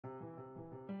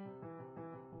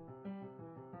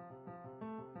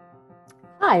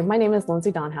Hi, my name is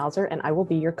Lindsay Donhauser, and I will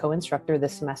be your co-instructor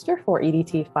this semester for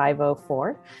EDT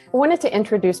 504. I wanted to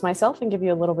introduce myself and give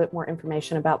you a little bit more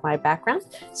information about my background.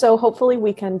 So hopefully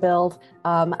we can build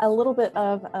a little bit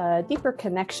of a deeper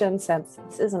connection since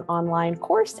this is an online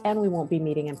course and we won't be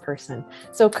meeting in person.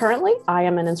 So currently I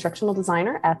am an instructional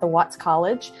designer at the Watts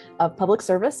College of Public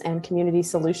Service and Community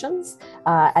Solutions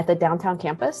at the downtown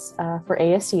campus for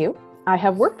ASU. I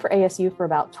have worked for ASU for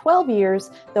about 12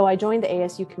 years, though I joined the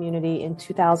ASU community in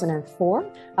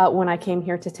 2004 when I came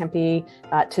here to Tempe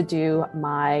to do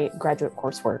my graduate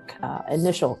coursework,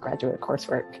 initial graduate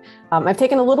coursework. I've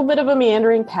taken a little bit of a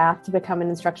meandering path to become an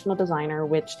instructional designer,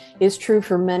 which is true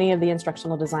for many of the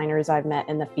instructional designers I've met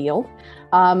in the field.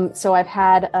 So I've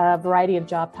had a variety of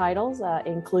job titles,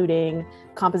 including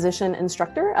composition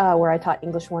instructor, where I taught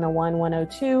English 101,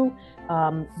 102,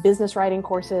 business writing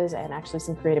courses, and actually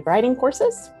some creative writing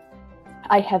courses.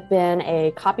 I have been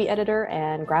a copy editor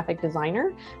and graphic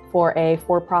designer for a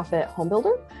for-profit home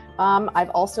builder. I've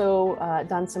also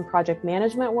done some project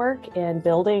management work in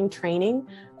building, training,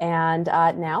 and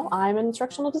now I'm an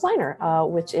instructional designer,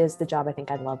 which is the job I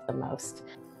think I love the most.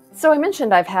 So I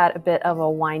mentioned I've had a bit of a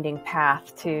winding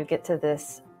path to get to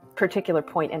this particular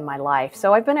point in my life.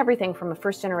 So I've been everything from a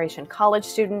first-generation college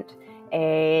student,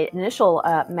 an initial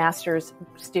master's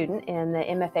student in the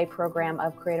MFA program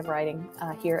of creative writing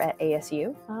here at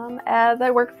ASU. As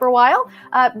I worked for a while,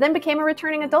 then became a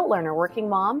returning adult learner, working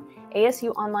mom,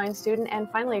 ASU online student, and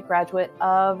finally a graduate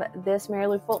of this Mary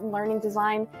Lou Fulton Learning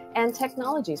Design and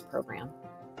Technologies program.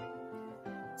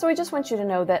 So I just want you to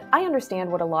know that I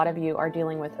understand what a lot of you are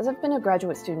dealing with, as I've been a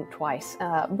graduate student twice,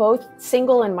 both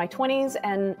single in my 20s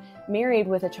and married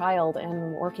with a child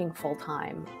and working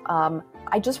full-time.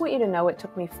 I just want you to know it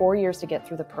took me 4 years to get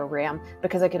through the program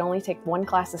because I could only take one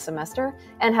class a semester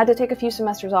and had to take a few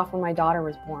semesters off when my daughter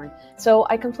was born. So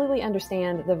I completely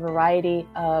understand the variety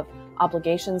of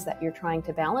obligations that you're trying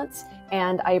to balance,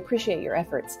 and I appreciate your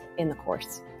efforts in the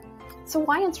course. So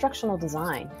why instructional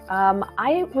design?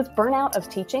 I was burnt out of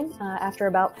teaching after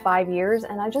about 5 years,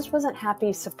 and I just wasn't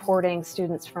happy supporting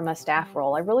students from a staff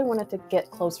role. I really wanted to get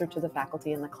closer to the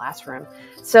faculty in the classroom.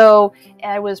 So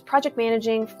I was project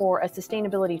managing for a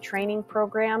sustainability training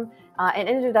program and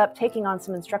ended up taking on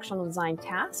some instructional design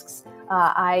tasks.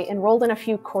 I enrolled in a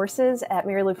few courses at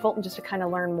Mary Lou Fulton just to kind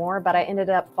of learn more, but I ended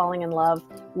up falling in love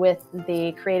with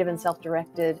the creative and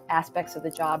self-directed aspects of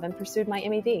the job and pursued my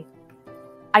MED.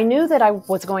 I knew that I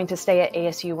was going to stay at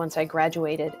ASU once I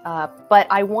graduated, but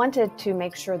I wanted to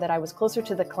make sure that I was closer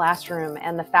to the classroom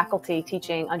and the faculty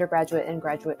teaching undergraduate and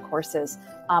graduate courses.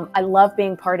 I love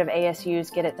being part of ASU's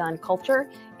Get It Done culture,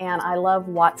 and I love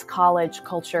Watts College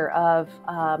culture of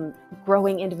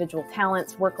growing individual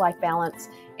talents, work-life balance,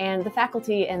 and the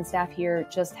faculty and staff here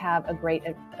just have a great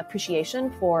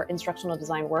appreciation for instructional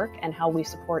design work and how we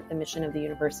support the mission of the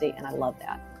university, and I love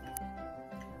that.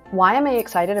 Why am I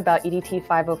excited about EDT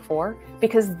 504?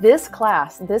 Because this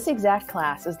class, this exact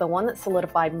class, is the one that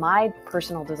solidified my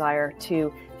personal desire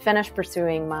to finish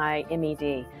pursuing my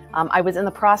MED. I was in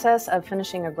the process of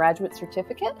finishing a graduate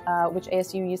certificate, which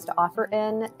ASU used to offer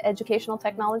in educational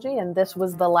technology, and this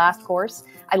was the last course.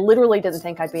 I literally didn't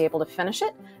think I'd be able to finish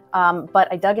it, but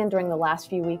I dug in during the last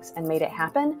few weeks and made it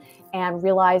happen and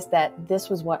realized that this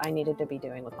was what I needed to be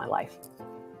doing with my life.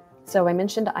 So I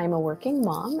mentioned I'm a working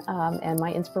mom, and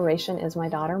my inspiration is my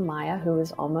daughter, Maya, who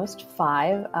is almost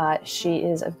 5. She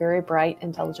is a very bright,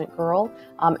 intelligent girl,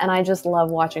 and I just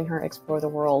love watching her explore the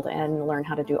world and learn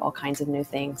how to do all kinds of new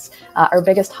things. Our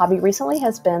biggest hobby recently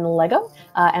has been Lego,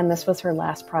 and this was her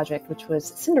last project, which was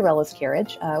Cinderella's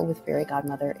carriage with fairy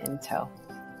godmother in tow.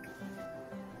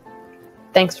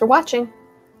 Thanks for watching.